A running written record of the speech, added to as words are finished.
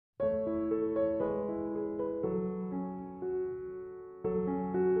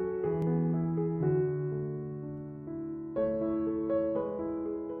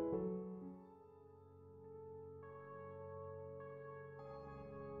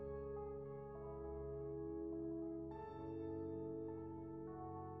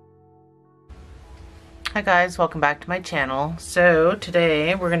Hi guys, welcome back to my channel. So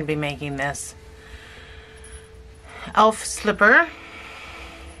today we're going to be making this elf slipper.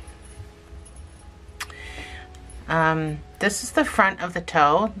 This is the front of the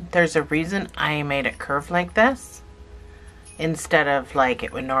toe. There's a reason I made it curved like this instead of like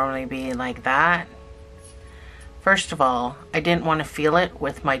it would normally be like that. First of all, I didn't want to feel it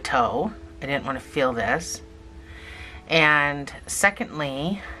with my toe. I didn't want to feel this. And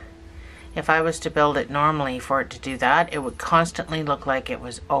secondly, if I was to build it normally for it to do that, it would constantly look like it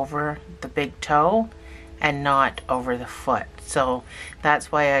was over the big toe and not over the foot. So that's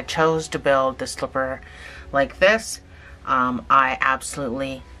why I chose to build the slipper like this. I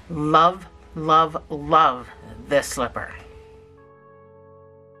absolutely love this slipper.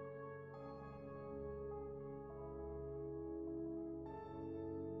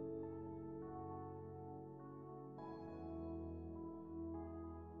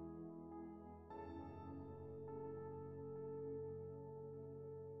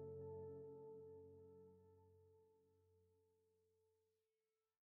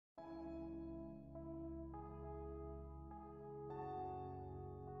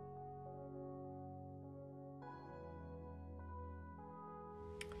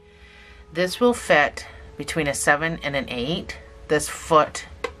 This will fit between a 7 and an 8. This foot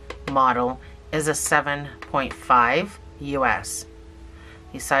model is a 7.5 US.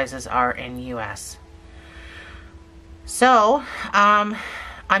 These sizes are in US. So, I'm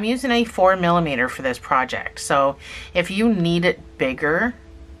using a 4mm for this project. So, if you need it bigger,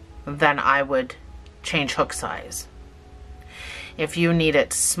 then I would change hook size. If you need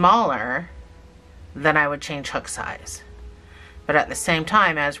it smaller, then I would change hook size. But at the same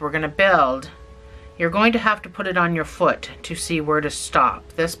time, as we're going to build, you're going to have to put it on your foot to see where to stop.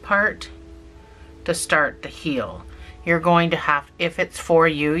 This part to start the heel. You're going to have, if it's for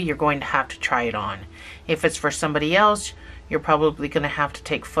you, you're going to have to try it on. If it's for somebody else, you're probably going to have to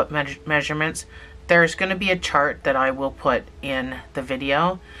take foot measurements. There's going to be a chart that I will put in the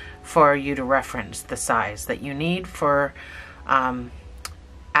video for you to reference the size that you need for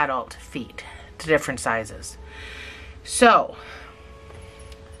adult feet, to different sizes. So,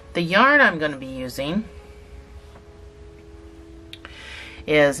 the yarn I'm going to be using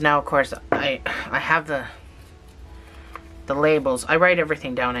is, now of course I have the labels. I write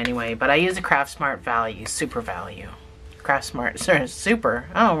everything down anyway, but I use a Craft Smart Value, Super Value. Craft Smart, sorry, Super,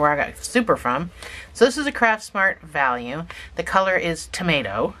 oh, where I got Super from. So this is a Craft Smart Value. The color is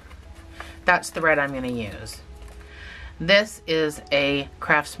tomato. That's the red I'm going to use. This is a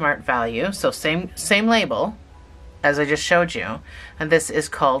Craft Smart Value, so same label as I just showed you, and this is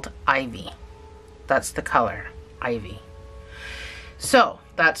called Ivy. That's the color, Ivy. So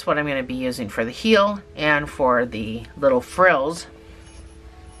that's what I'm going to be using for the heel and for the little frills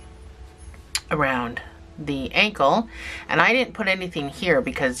around the ankle. And I didn't put anything here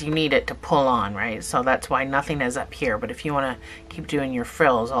because you need it to pull on, right? So that's why nothing is up here. But if you want to keep doing your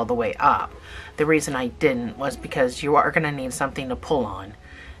frills all the way up, the reason I didn't was because you are going to need something to pull on,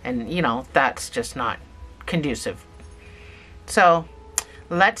 and you know, that's just not conducive. So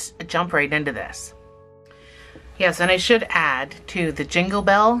let's jump right into this. Yes, and I should add to the jingle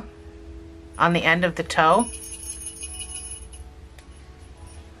bell on the end of the toe.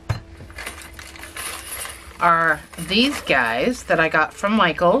 Are these guys that I got from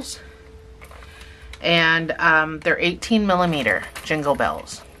Michael's, and they're 18mm jingle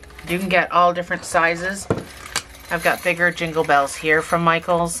bells. You can get all different sizes. I've got bigger jingle bells here from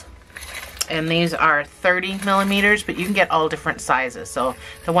Michael's, and these are 30mm, but you can get all different sizes. So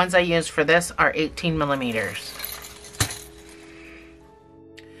the ones I use for this are 18mm.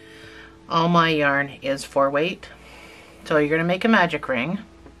 All my yarn is 4-weight. So you're going to make a magic ring.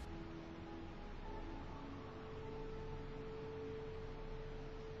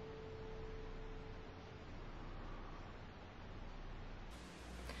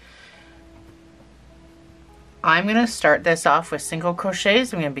 I'm going to start this off with single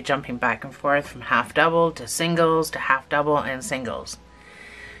crochets. I'm going to be jumping back and forth from half double to singles to half double and singles.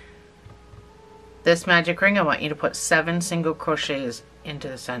 This magic ring, I want you to put 7 single crochets into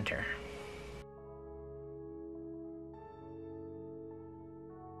the center.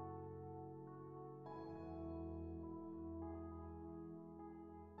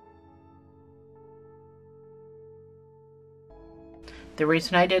 The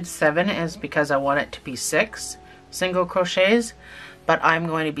reason I did 7 is because I want it to be 6 single crochets, but I'm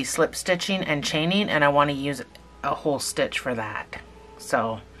going to be slip stitching and chaining, and I want to use a whole stitch for that.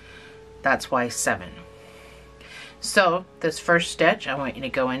 So that's why 7. So this first stitch I want you to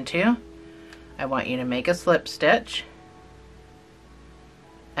go into, I want you to make a slip stitch,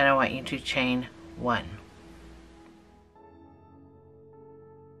 and I want you to chain 1.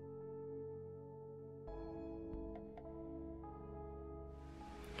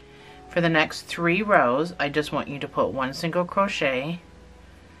 For the next 3 rows, I just want you to put 1 single crochet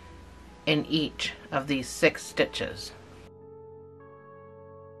in each of these 6 stitches.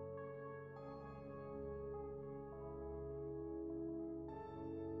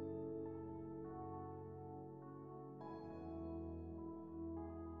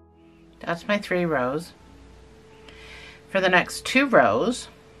 That's my 3 rows. For the next 2 rows,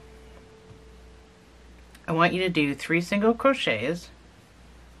 I want you to do 3 single crochets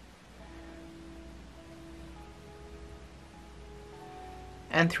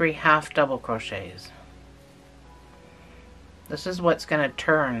and 3 half double crochets. This is what's going to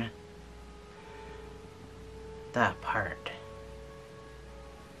turn that part.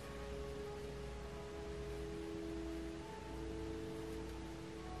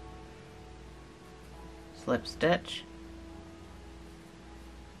 Slip stitch,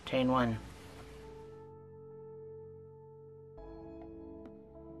 chain 1.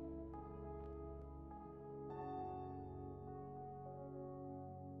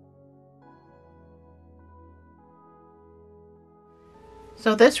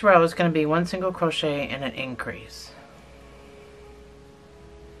 So this row is going to be 1 single crochet and an increase.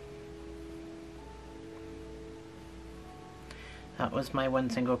 That was my 1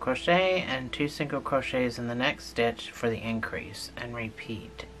 single crochet and 2 single crochets in the next stitch for the increase, and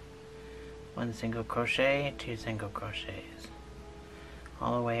repeat. 1 single crochet, 2 single crochets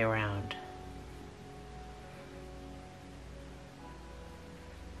all the way around.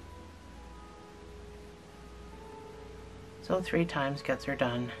 So 3 times gets her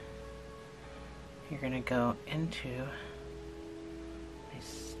done. You're going to go into, I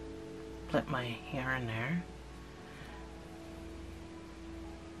split my yarn there.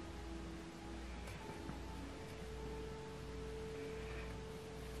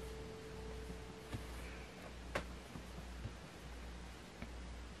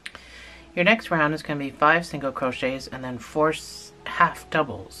 Your next round is going to be 5 single crochets and then 4 half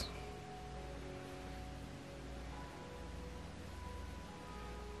doubles.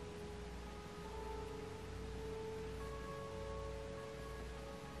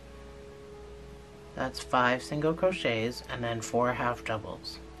 That's 5 single crochets and then 4 half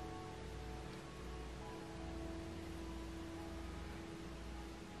doubles.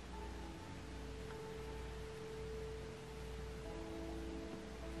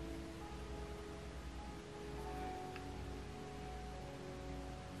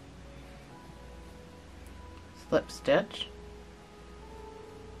 Slip stitch,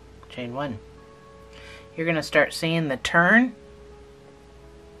 chain 1. You're going to start seeing the turn.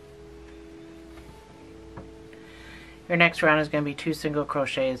 Your next round is going to be 2 single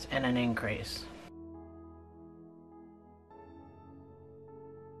crochets and an increase.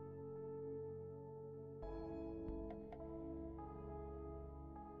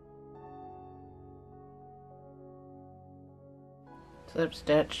 Slip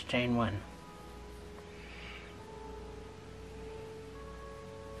stitch, chain 1.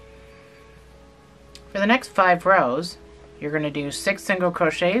 For the next 5 rows, you're going to do 6 single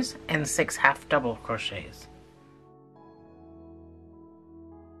crochets and 6 half double crochets.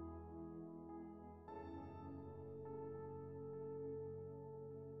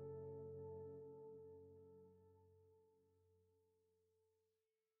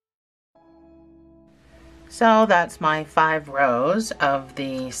 So that's my 5 rows of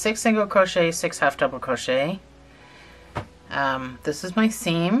the 6 single crochet, 6 half double crochet. This is my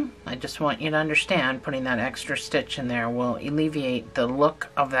seam. I just want you to understand putting that extra stitch in there will alleviate the look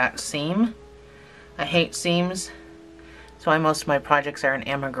of that seam. I hate seams, so most of my projects are in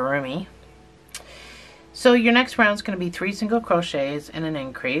amigurumi. So your next round is going to be 3 single crochets and an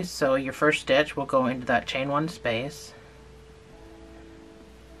increase. So your first stitch will go into that chain 1 space.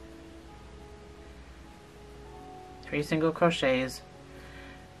 3 single crochets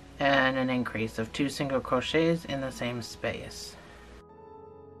and an increase of 2 single crochets in the same space.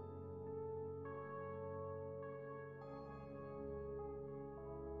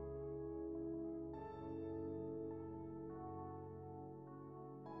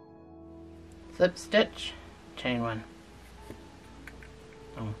 Slip stitch, chain 1.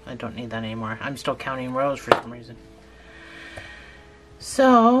 Oh, I don't need that anymore. I'm still counting rows for some reason.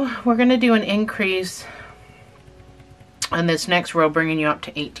 So we're going to do an increase on this next row, bringing you up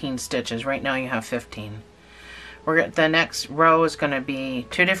to 18 stitches. Right now you have 15. The next row is going to be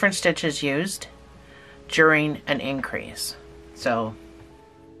 2 different stitches used during an increase. So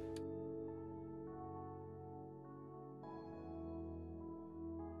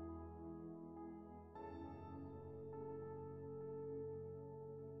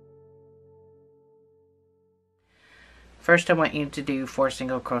First I want you to do 4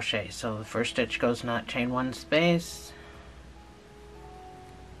 single crochet. So the first stitch goes in that chain 1 space.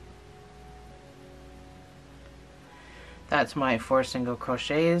 That's my 4 single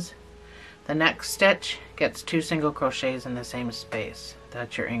crochets. The next stitch gets 2 single crochets in the same space.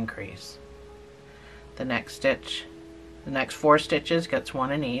 That's your increase. The next stitch, the next 4 stitches gets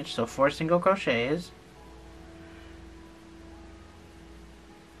 1 in each, so 4 single crochets.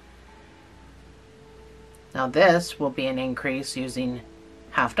 Now this will be an increase using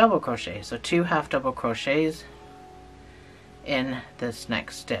half double crochet. So 2 half double crochets in this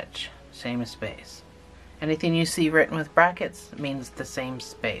next stitch, same space. Anything you see written with brackets means the same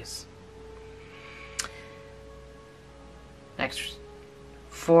space. Next,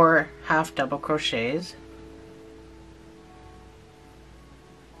 4 half double crochets.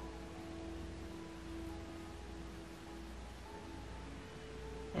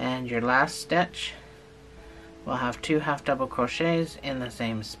 And your last stitch will have 2 half double crochets in the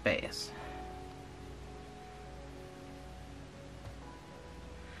same space.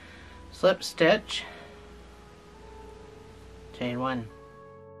 Slip stitch, chain 1.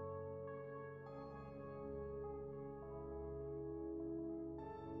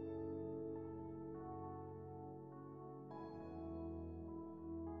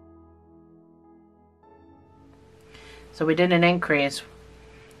 So we did an increase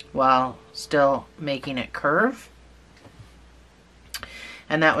while still making it curve,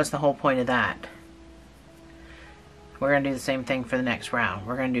 and that was the whole point of that. We're going to do the same thing for the next round.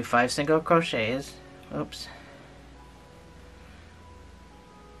 We're going to do 5 single crochets. Oops.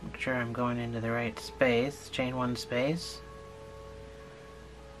 Make sure I'm going into the right space. Chain 1 space.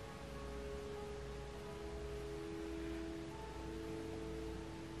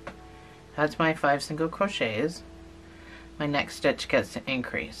 That's my 5 single crochets. My next stitch gets an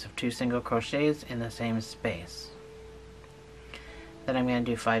increase of 2 single crochets in the same space. Then I'm going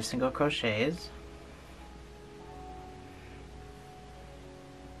to do 5 single crochets.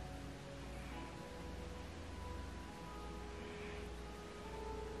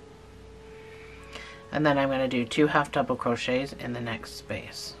 And then I'm going to do 2 half double crochets in the next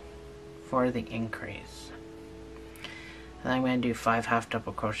space for the increase. And I'm going to do 5 half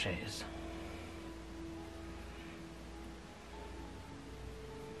double crochets.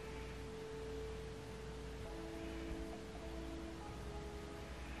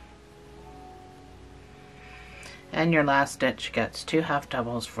 And your last stitch gets 2 half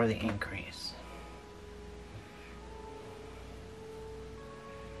doubles for the increase.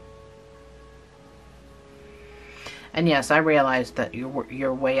 And yes, I realize that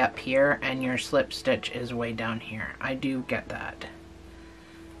you're way up here and your slip stitch is way down here. I do get that.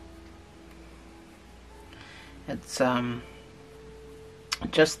 It's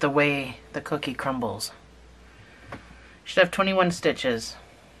just the way the cookie crumbles. Should have 21 stitches.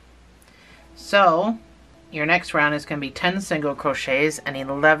 So your next round is going to be 10 single crochets and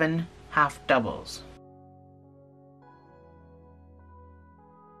 11 half doubles.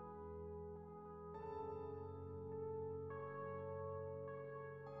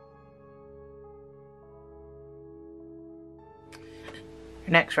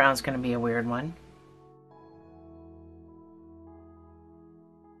 Your next round is going to be a weird one.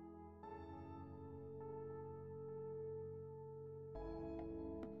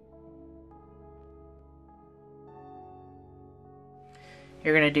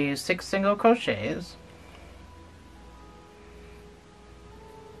 You're going to do 6 single crochets.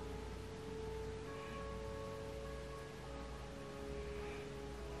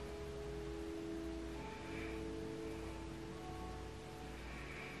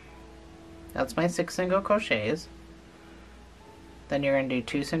 That's my 6 single crochets. Then you're going to do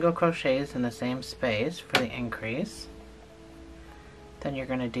 2 single crochets in the same space for the increase. Then you're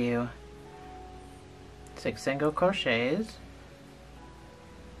going to do 6 single crochets.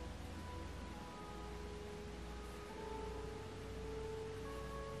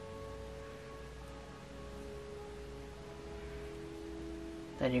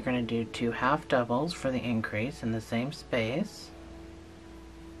 Then you're going to do 2 half doubles for the increase in the same space.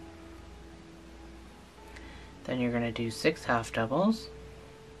 Then you're going to do 6 half doubles.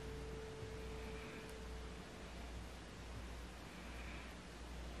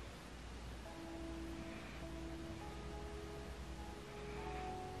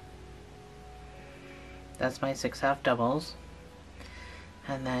 That's my 6 half doubles.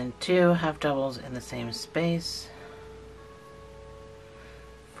 And then 2 half doubles in the same space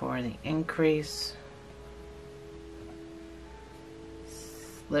for the increase.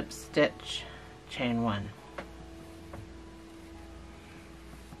 Slip stitch, chain 1.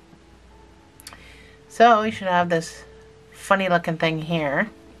 So you should have this funny looking thing here.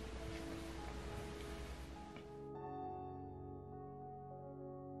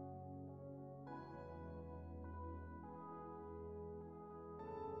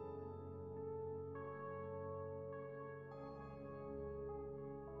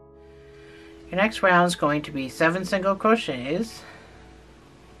 Your next round is going to be 7 single crochets.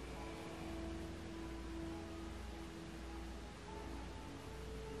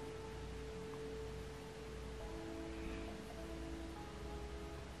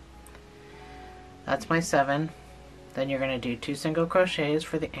 That's my 7. Then you're going to do 2 single crochets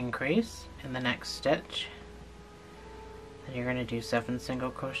for the increase in the next stitch. Then you're going to do 7 single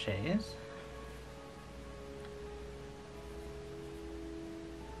crochets.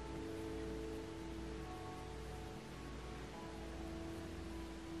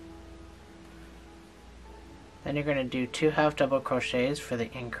 Then you're going to do 2 half double crochets for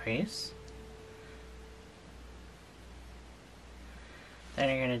the increase. Then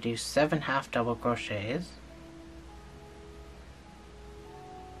you're going to do 7 half double crochets.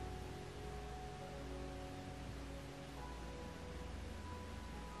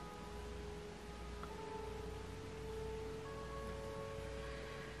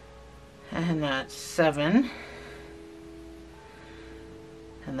 And that's 7.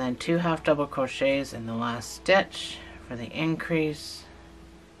 And then 2 half double crochets in the last stitch for the increase.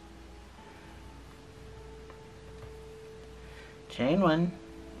 Chain 1,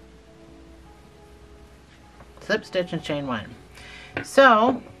 slip stitch and chain 1.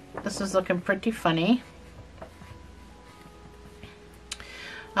 So this is looking pretty funny.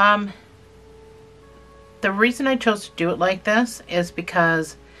 The reason I chose to do it like this is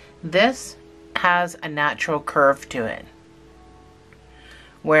because this has a natural curve to it,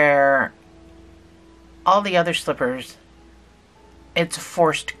 where all the other slippers, it's a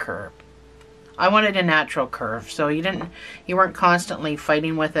forced curve. I wanted a natural curve, so you weren't constantly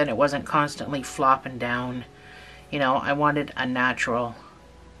fighting with it. It wasn't constantly flopping down. You know, I wanted a natural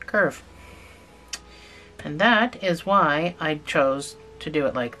curve. And that is why I chose to do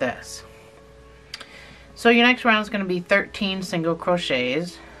it like this. So your next round is going to be 13 single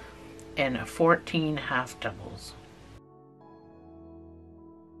crochets and 14 half doubles.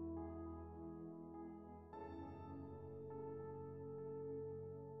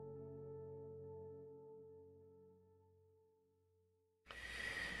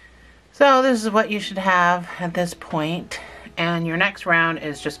 So this is what you should have at this point, and your next round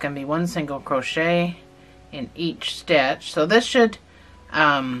is just going to be 1 single crochet in each stitch. So this should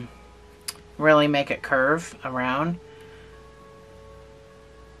really make it curve around.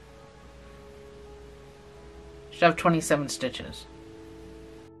 Should have 27 stitches.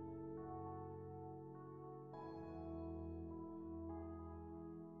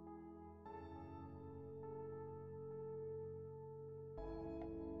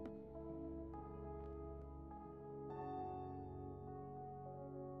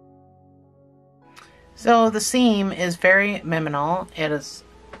 So the seam is very minimal. It is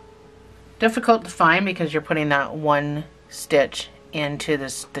difficult to find because you're putting that 1 stitch into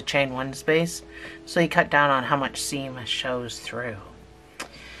the chain 1 space. So you cut down on how much seam shows through.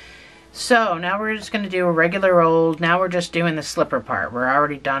 So now we're just going to do a regular old, now we're just doing the slipper part. We're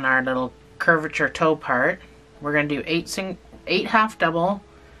already done our little curvature toe part. We're going to do 8 half double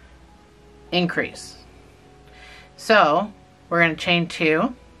increase. So we're going to chain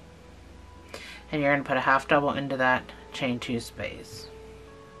 2. And you're going to put a half double into that chain 2 space.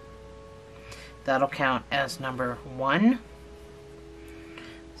 That'll count as number 1.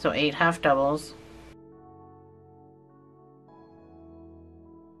 So 8 half doubles.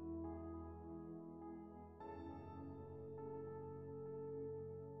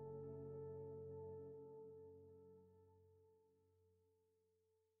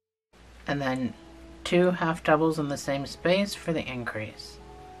 And then 2 half doubles in the same space for the increase.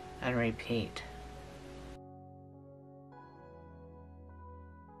 And repeat.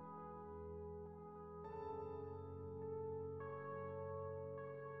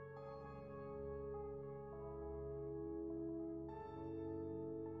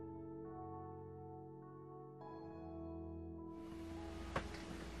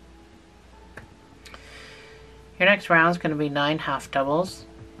 Your next round is going to be 9 half doubles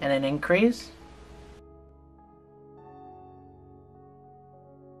and an increase.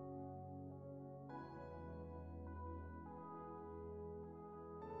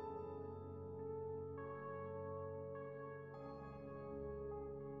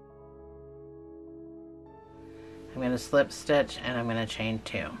 I'm going to slip stitch and I'm going to chain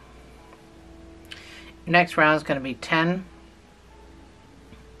 2. Your next round is going to be 10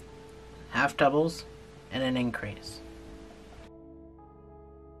 half doubles and an increase.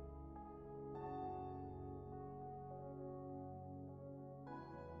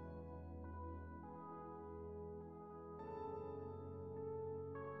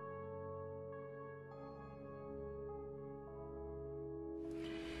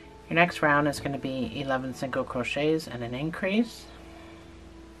 Your next round is going to be 11 single crochets and an increase.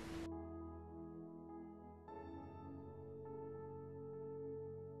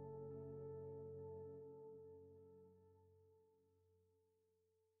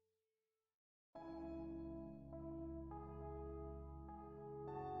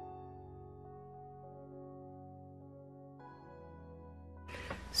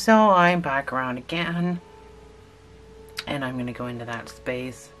 So I'm back around again, and I'm going to go into that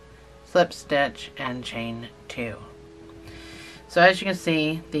space, slip stitch, and chain 2. So as you can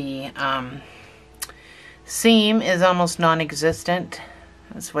see, the seam is almost non-existent.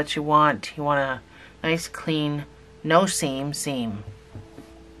 That's what you want. You want a nice clean, no seam. So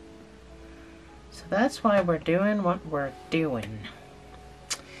that's why we're doing what we're doing.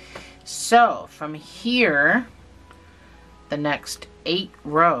 So from here, the next 8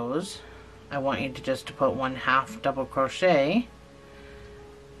 rows, I want you to just put 1/2 double crochet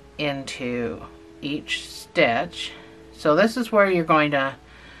into each stitch. So this is where you're going to,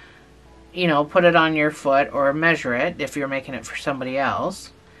 you know, put it on your foot or measure it if you're making it for somebody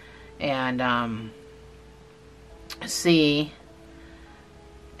else, and see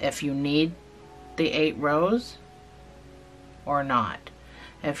if you need the 8 rows or not.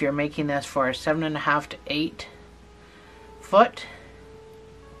 If you're making this for a 7.5 to 8 foot,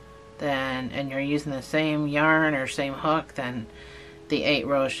 then, and you're using the same yarn or same hook, then the 8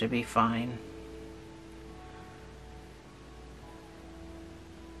 rows should be fine.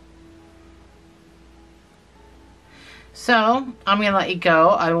 So I'm going to let you go.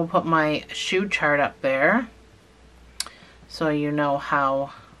 I will put my shoe chart up there so you know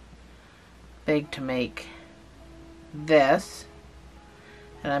how big to make this.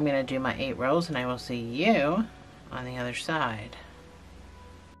 And I'm going to do my 8 rows, and I will see you on the other side.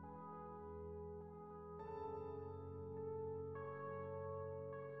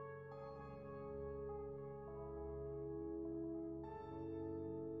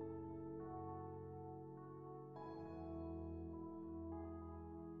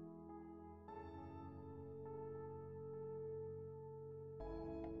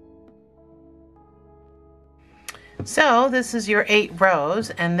 So this is your 8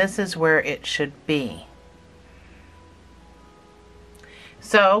 rows, and this is where it should be.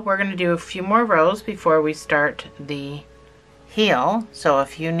 So we're going to do a few more rows before we start the heel. So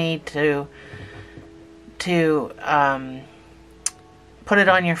if you need to put it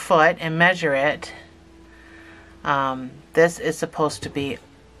on your foot and measure it, this is supposed to be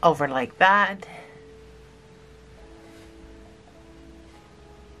over like that.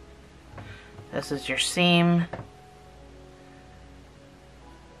 This is your seam.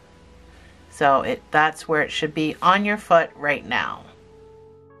 So that's where it should be on your foot right now.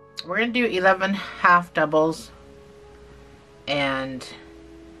 We're going to do 11 half doubles and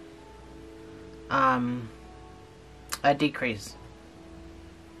a decrease.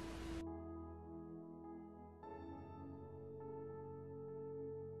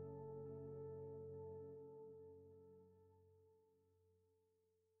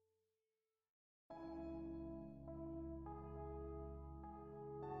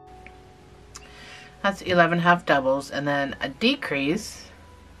 That's 11 half doubles, and then a decrease.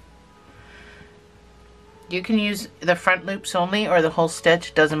 You can use the front loops only or the whole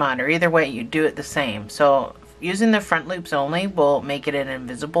stitch, doesn't matter. Either way, you do it the same. So using the front loops only will make it an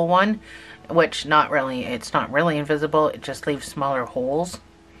invisible one, which it's not really invisible, it just leaves smaller holes.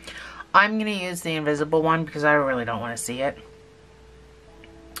 I'm going to use the invisible one because I really don't want to see it.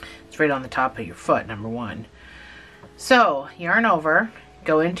 It's right on the top of your foot, number 1. So yarn over,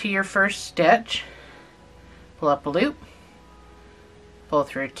 go into your first stitch, pull up a loop, pull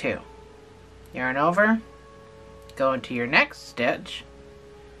through 2. Yarn over, go into your next stitch,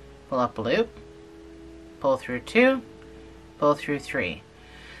 pull up a loop, pull through 2, pull through 3.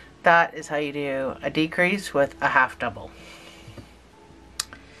 That is how you do a decrease with a half double.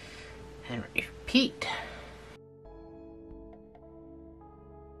 And repeat.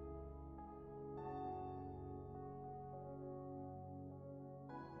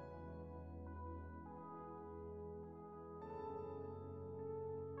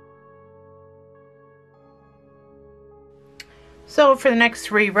 So for the next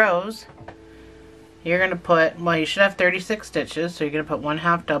 3 rows, you're going to put, well, you should have 36 stitches, so you're going to put 1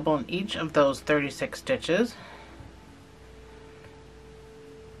 half double in each of those 36 stitches.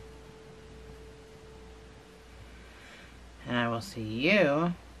 And I will see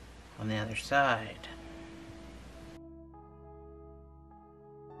you on the other side.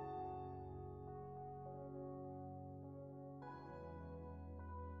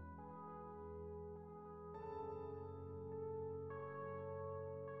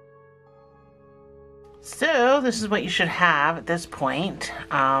 So this is what you should have at this point.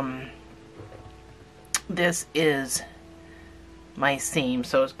 This is my seam,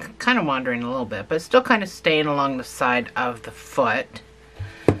 so it's kind of wandering a little bit, but it's still kind of staying along the side of the foot.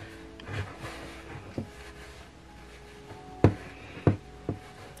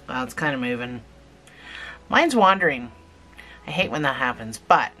 Well, it's kind of moving. Mine's wandering. I hate when that happens,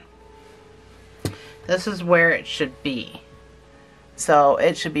 but this is where it should be. So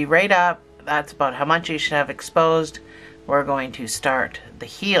it should be right up. That's about how much you should have exposed. We're going to start the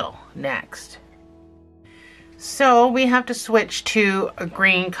heel next. So we have to switch to a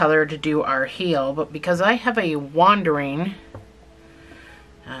green color to do our heel, but because I have a wandering,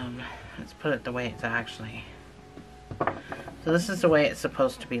 let's put it the way it's actually. So this is the way it's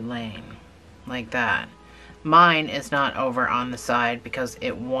supposed to be laying, like that. Mine is not over on the side because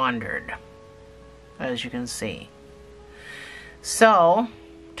it wandered, as you can see. So,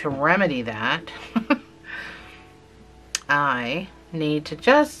 to remedy that, I need to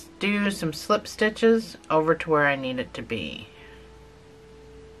just do some slip stitches over to where I need it to be.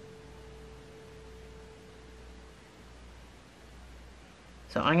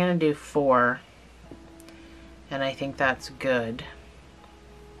 So I'm going to do 4, and I think that's good.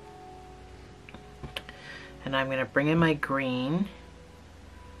 And I'm going to bring in my green.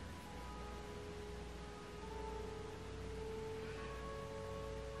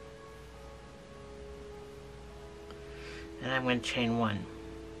 And I'm going to chain 1.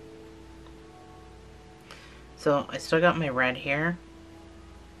 So I still got my red here.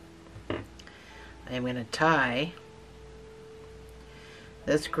 I'm going to tie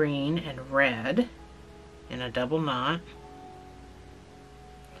this green and red in a double knot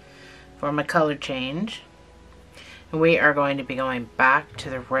for my color change. And we are going to be going back to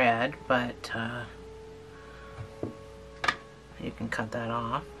the red, but you can cut that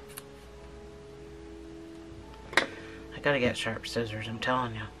off. I gotta get sharp scissors, I'm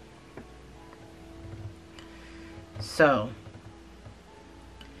telling you. So,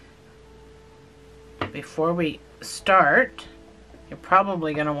 before we start, you're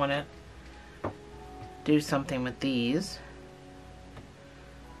probably gonna want to do something with these.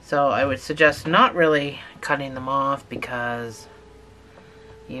 So I would suggest not really cutting them off, because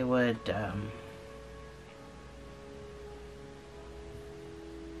you would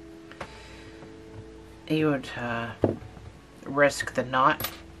risk the knot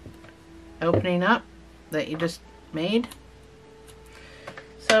opening up that you just made.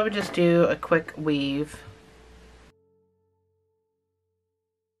 So I would just do a quick weave.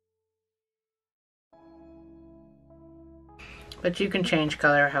 But you can change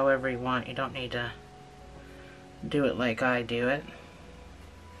color however you want. You don't need to do it like I do it.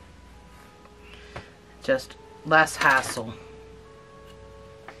 Just less hassle.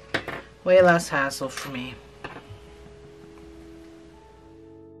 Way less hassle for me.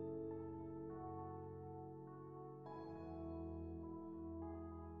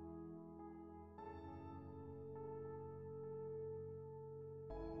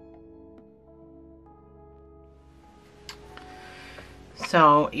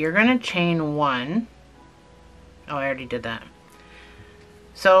 So you're going to chain 1. Oh, I already did that.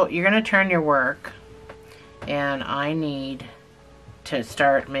 So you're going to turn your work, and I need to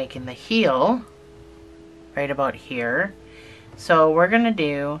start making the heel right about here. So we're going to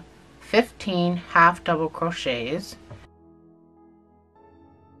do 15 half double crochets.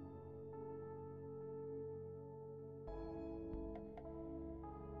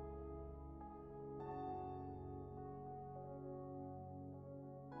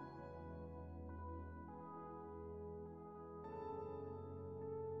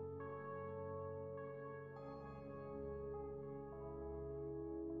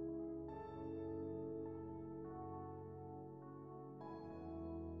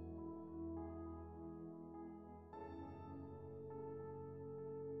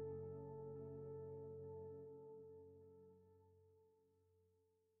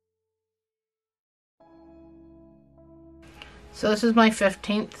 So this is my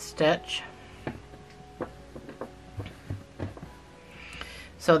 15th stitch.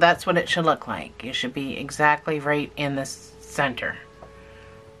 So that's what it should look like. It should be exactly right in the center.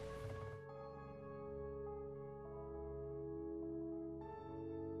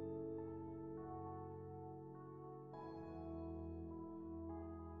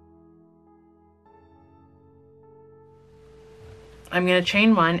 I'm going to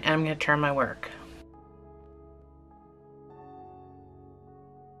chain 1 and I'm going to turn my work.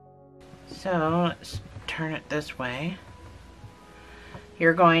 So let's turn it this way.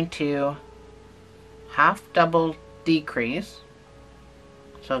 You're going to half double decrease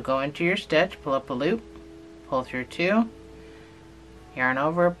So go into your stitch, pull up a loop, pull through 2, yarn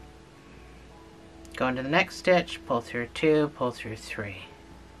over, go into the next stitch, pull through 2, pull through 3.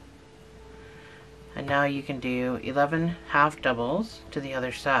 And now you can do 11 half doubles to the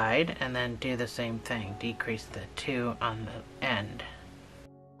other side and then do the same thing. Decrease the 2 on the end.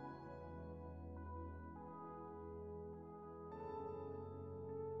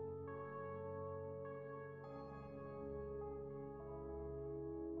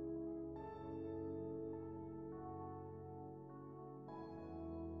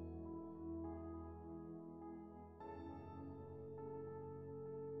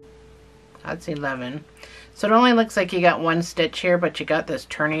 That's 11. So it only looks like you got 1 stitch here, but you got this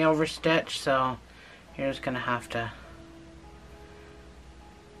turning over stitch, so you're just going to have to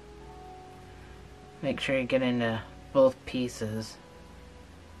make sure you get into both pieces.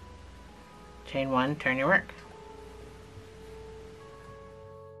 Chain 1, turn your work.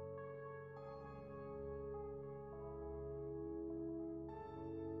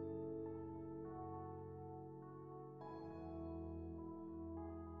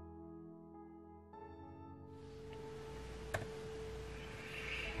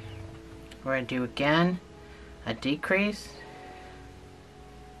 We're going to do again a decrease.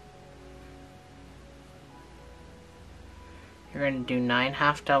 You're going to do 9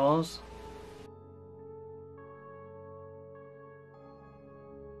 half doubles.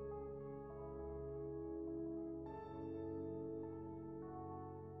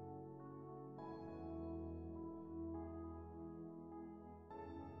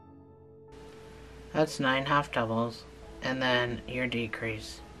 That's 9 half doubles, and then your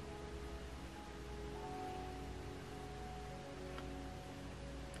decrease.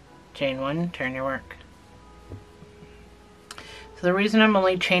 Chain 1, turn your work. So the reason I'm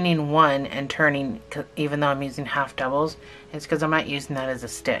only chaining 1 and turning, even though I'm using half doubles, is because I'm not using that as a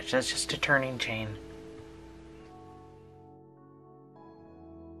stitch. That's just a turning chain.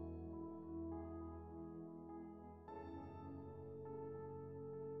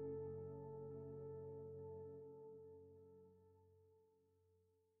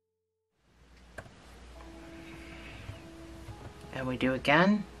 And we do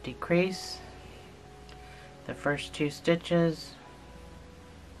again, decrease the first 2 stitches,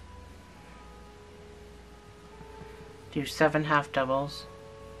 do 7 half doubles,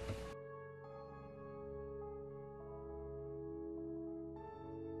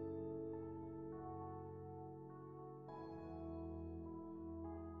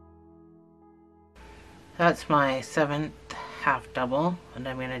 that's my 7th half double, and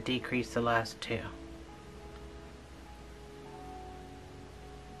I'm going to decrease the last 2.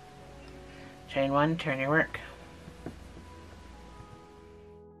 Chain 1, turn your work.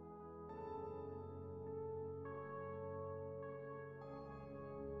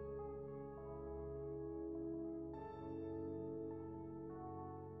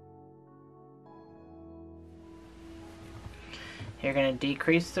 You're going to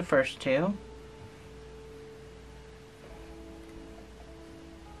decrease the first 2. You're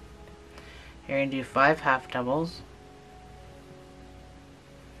going to do 5 half doubles.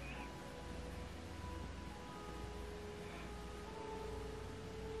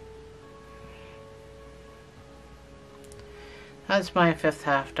 That's my 5th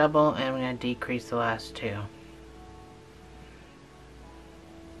half double, and I'm going to decrease the last 2.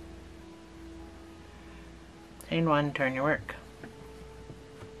 Chain 1, turn your work.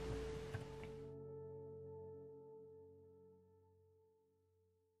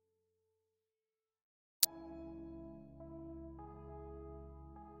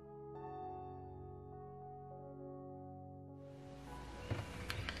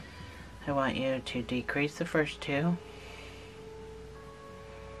 I want you to decrease the first 2.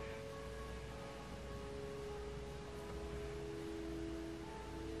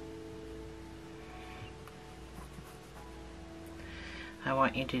 I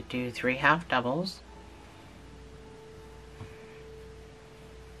want you to do 3 half doubles.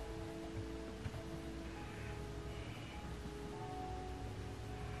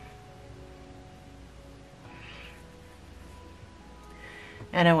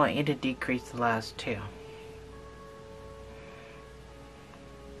 And I want you to decrease the last 2.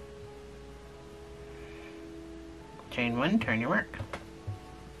 Chain 1, turn your work.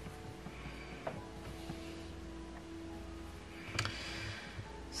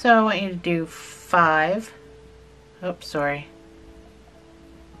 So I want you to do 5, oops, sorry.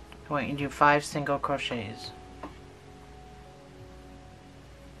 I want you to do 5 single crochets.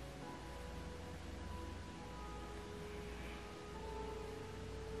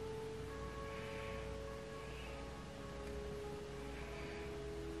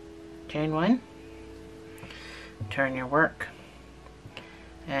 chain one, turn your work,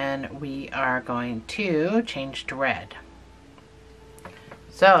 and we are going to change to red.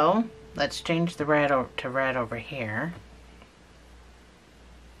 So let's change the red to red over here.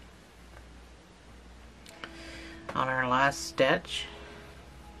 On our last stitch,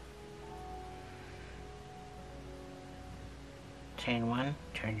 chain one,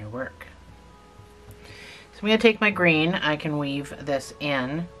 turn your work. So I'm going to take my green, I can weave this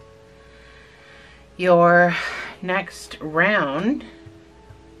in. Your next round,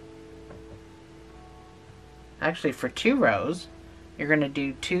 actually for 2 rows, you're going to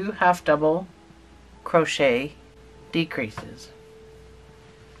do 2 half double crochet decreases.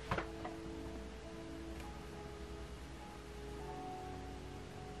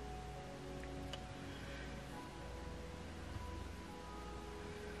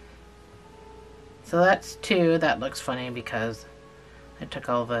 So that's 2. That looks funny because I took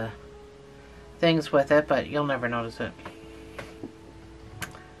all the things with it, but you'll never notice it.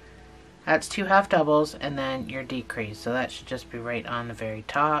 That's 2 half doubles and then your decrease. So that should just be right on the very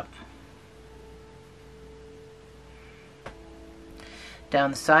top.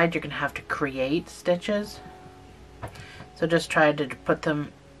 Down the side you're going to have to create stitches. So just try to put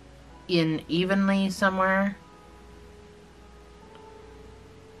them in evenly somewhere.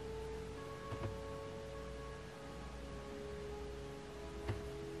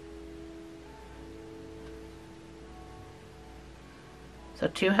 So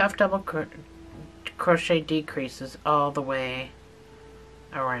 2 half double crochet decreases all the way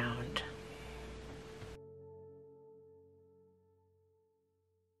around.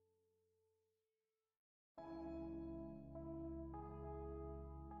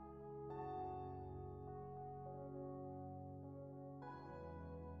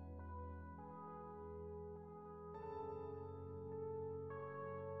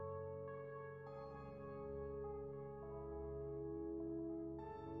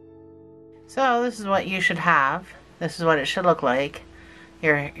 So this is what you should have. This is what it should look like.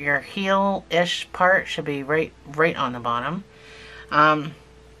 Your heel-ish part should be right on the bottom.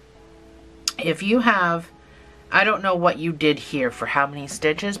 If you have, I don't know what you did here for how many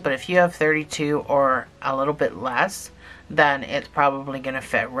stitches, but if you have 32 or a little bit less, then it's probably going to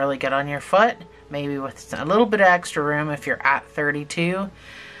fit really good on your foot. Maybe with a little bit of extra room if you're at 32.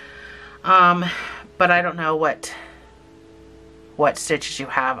 But I don't know what stitches you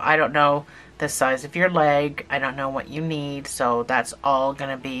have. I don't know the size of your leg. I don't know what you need, so that's all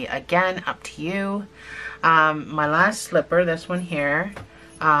gonna be, again, up to you. My last slipper, this one here,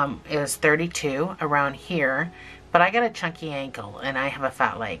 is 32 around here, but I got a chunky ankle and I have a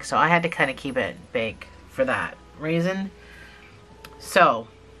fat leg, so I had to kind of keep it big for that reason. So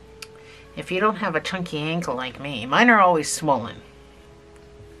if you don't have a chunky ankle like me, mine are always swollen,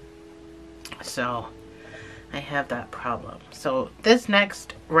 so I have that problem. So this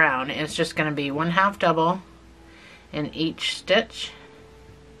next round is just going to be 1 half double in each stitch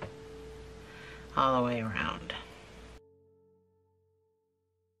all the way around.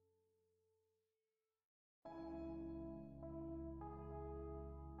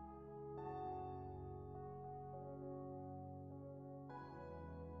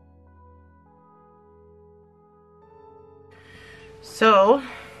 So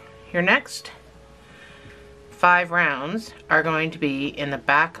your next 5 rounds are going to be in the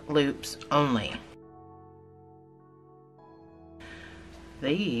back loops only.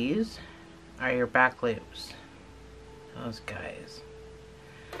 These are your back loops, those guys.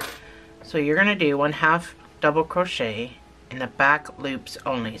 So you're going to do 1 half double crochet in the back loops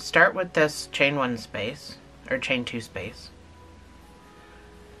only. Start with this chain 1 space or chain 2 space,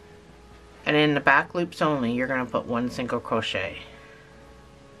 and in the back loops only you're going to put 1 single crochet.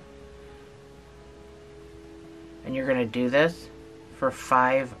 And you're going to do this for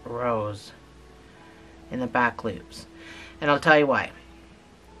 5 rows in the back loops. And I'll tell you why.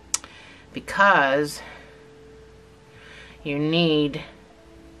 Because you need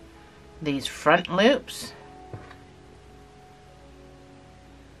these front loops.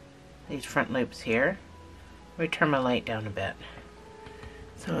 These front loops here. Let me turn my light down a bit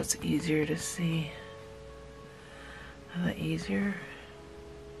so it's easier to see. A little easier.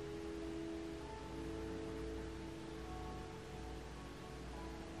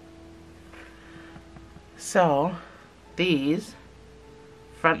 So these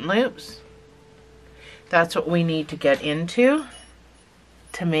front loops, that's what we need to get into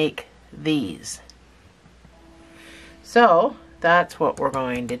to make these. So that's what we're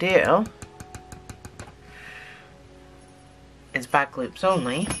going to do, is back loops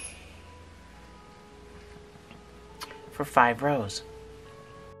only for 5 rows.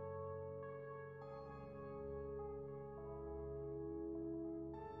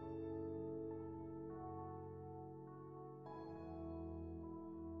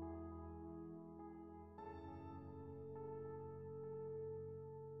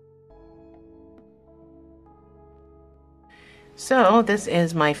 So this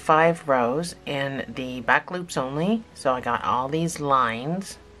is my 5 rows in the back loops only. So I got all these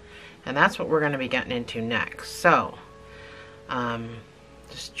lines, and that's what we're going to be getting into next. So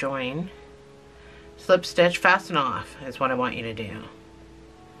just join, slip stitch, fasten off is what I want you to do.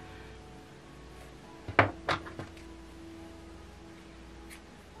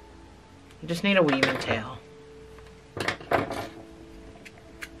 You just need a weaving tail.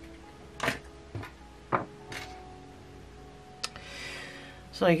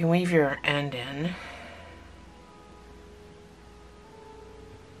 So you can weave your end in.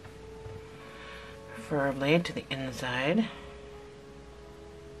 Preferably to the inside.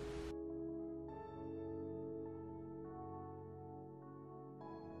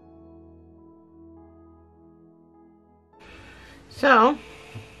 So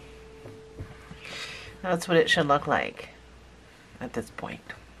that's what it should look like at this point.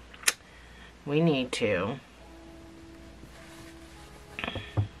 We need to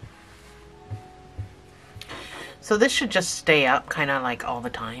so this should just stay up kind of like all the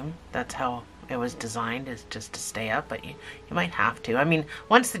time. That's how it was designed, is just to stay up, but you might have to. I mean,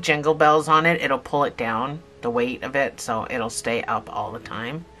 once the jingle bell's on it, it'll pull it down, the weight of it, so it'll stay up all the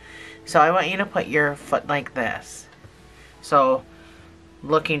time. So I want you to put your foot like this. So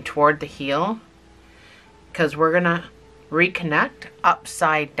looking toward the heel, because we're gonna reconnect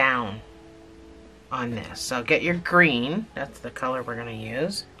upside down on this. So get your green, that's the color we're gonna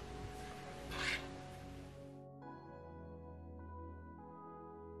use.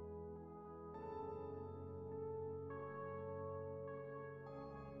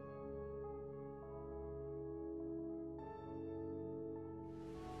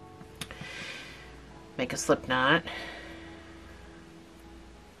 Make a slip knot.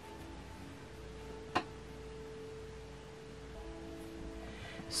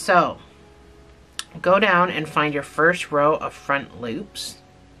 So go down and find your first row of front loops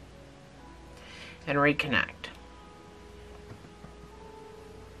and reconnect.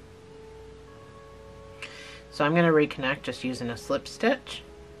 So I'm going to reconnect just using a slip stitch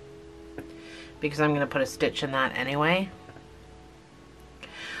because I'm going to put a stitch in that anyway.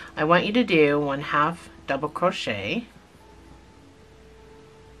 I want you to do 1/2 double crochet.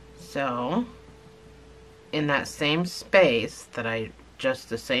 So in that same space that just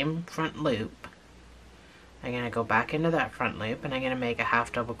the same front loop, I'm going to go back into that front loop and I'm going to make a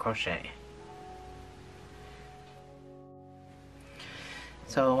 1/2 double crochet.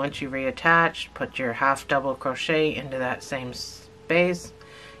 So once you reattach, put your 1/2 double crochet into that same space.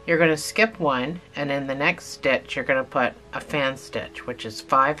 You're going to skip one, and in the next stitch you're going to put a fan stitch, which is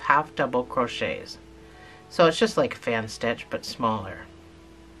 5 1/2 double crochets. So it's just like a fan stitch but smaller.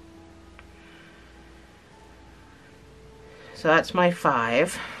 So that's my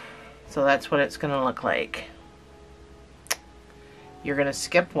 5. So that's what it's going to look like. You're going to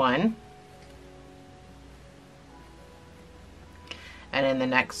skip one, and in the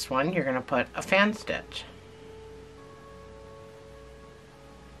next one you're going to put a fan stitch.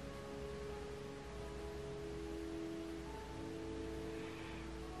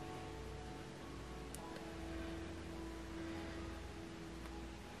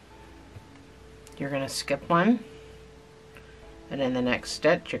 You're going to skip one, and in the next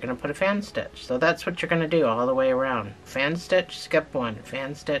stitch you're going to put a fan stitch. So that's what you're going to do all the way around. Fan stitch, skip one,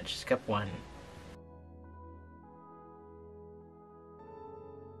 fan stitch, skip one.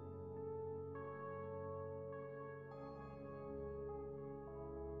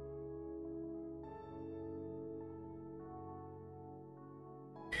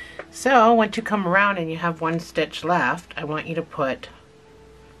 So once you come around and you have one stitch left, I want you to put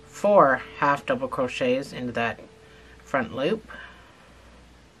 4 1/2 double crochets into that front loop.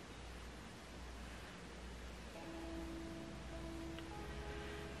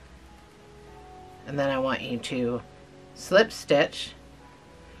 And then I want you to slip stitch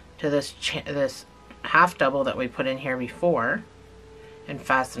to this 1/2 double that we put in here before and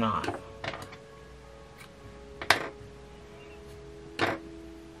fasten off.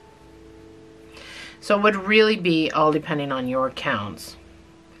 So it would really be all depending on your counts.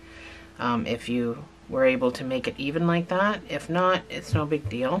 If you were able to make it even like that. If not, it's no big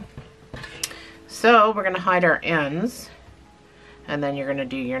deal. So we're going to hide our ends, and then you're going to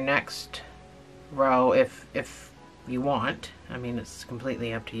do your next row if you want. I mean, it's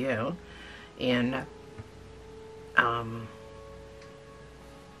completely up to you. In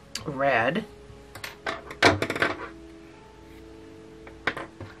red.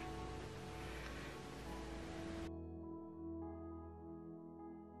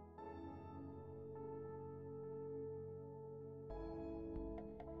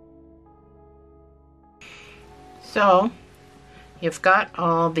 So you've got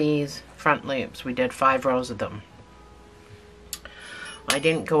all these front loops. We did 5 rows of them. I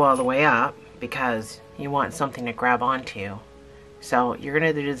didn't go all the way up because you want something to grab onto. So you're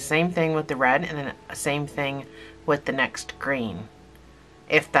going to do the same thing with the red and then the same thing with the next green,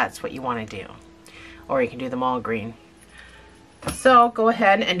 if that's what you want to do. Or you can do them all green. So go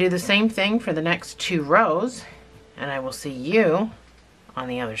ahead and do the same thing for the next 2 rows, and I will see you on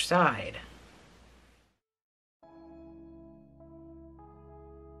the other side.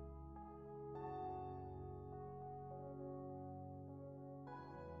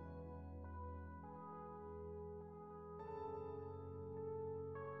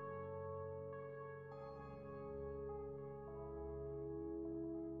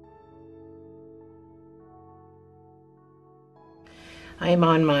 I'm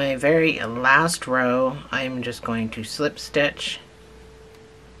on my very last row. I'm just going to slip stitch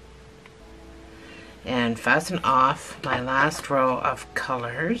and fasten off my last row of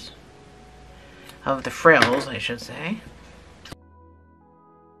colors, of the frills I should say.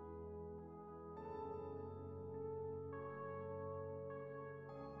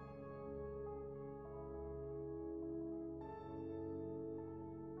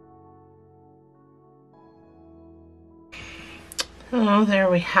 Oh, there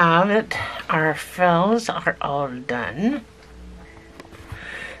we have it. Our frills are all done.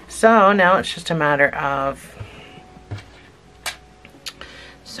 So now it's just a matter of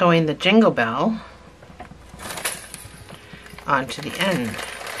sewing the jingle bell onto the end.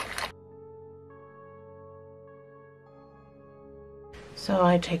 So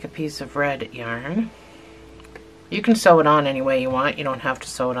I take a piece of red yarn. You can sew it on any way you want. You don't have to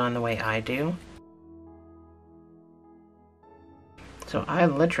sew it on the way I do. So I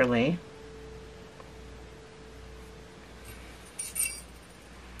literally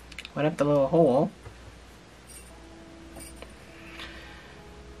went up the little hole.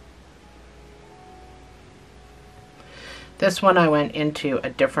 This one I went into a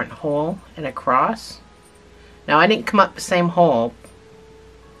different hole and across. Now I didn't come up the same hole,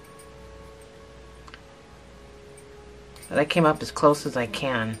 but I came up as close as I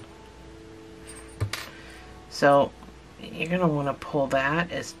can. So you're going to want to pull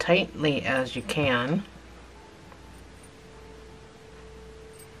that as tightly as you can.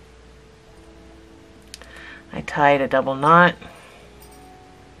 I tied a double knot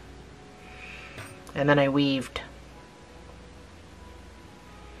and then I weaved.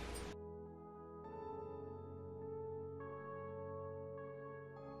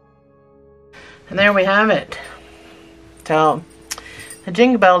 And there we have it. So the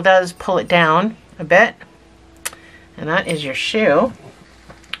jingle bell does pull it down a bit. And that is your shoe,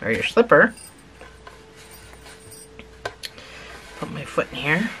 or your slipper. Put my foot in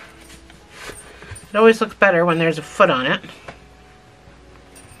here. It always looks better when there's a foot on it.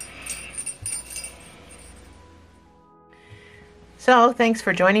 So, thanks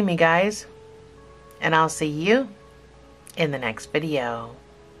for joining me, guys. And I'll see you in the next video.